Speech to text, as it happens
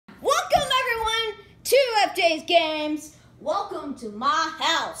FJ's Games. Welcome to my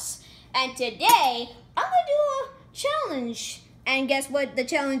house. And today, I'm going to do a challenge. And guess what the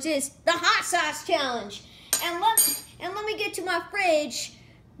challenge is? The hot sauce challenge. And let me get to my fridge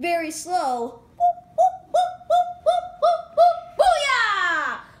very slow.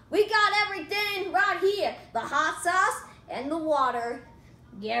 Booyah! We got everything right here. The hot sauce and the water.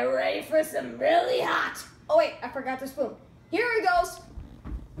 Get ready for some really hot. Oh wait, I forgot the spoon. Here it goes.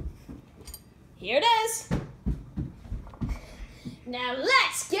 Here it is. Now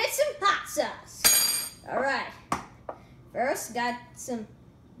let's get some hot sauce. All right. First, got some,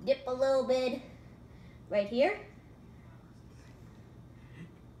 dip a little bit right here.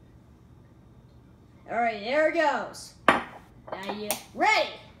 All right, there it goes. Now you ready?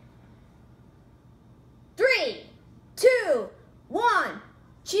 3, 2, 1,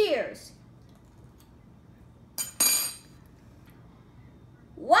 cheers.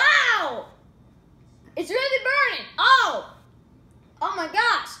 Wow! It's really burning. Oh my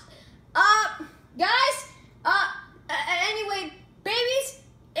gosh. Guys, anyway, babies,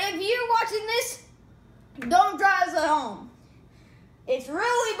 if you're watching this, don't drive us at home. It's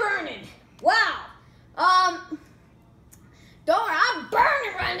really burning. Wow. Don't worry, I'm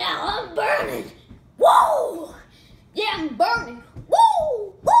burning right now. I'm burning. Whoa! Yeah, I'm burning.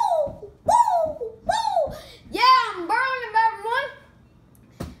 Woo! Woo! Woo! Woo! Yeah, I'm burning, everyone.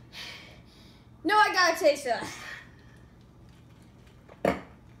 No, I gotta taste that.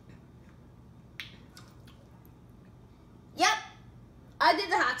 Yep, I did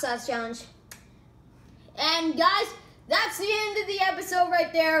the hot sauce challenge. And guys, that's the end of the episode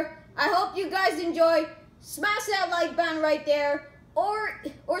right there. I hope you guys enjoy. Smash that like button right there, or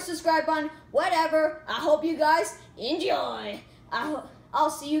subscribe button, whatever. I hope you guys enjoy. I'll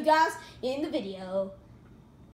see you guys in the video.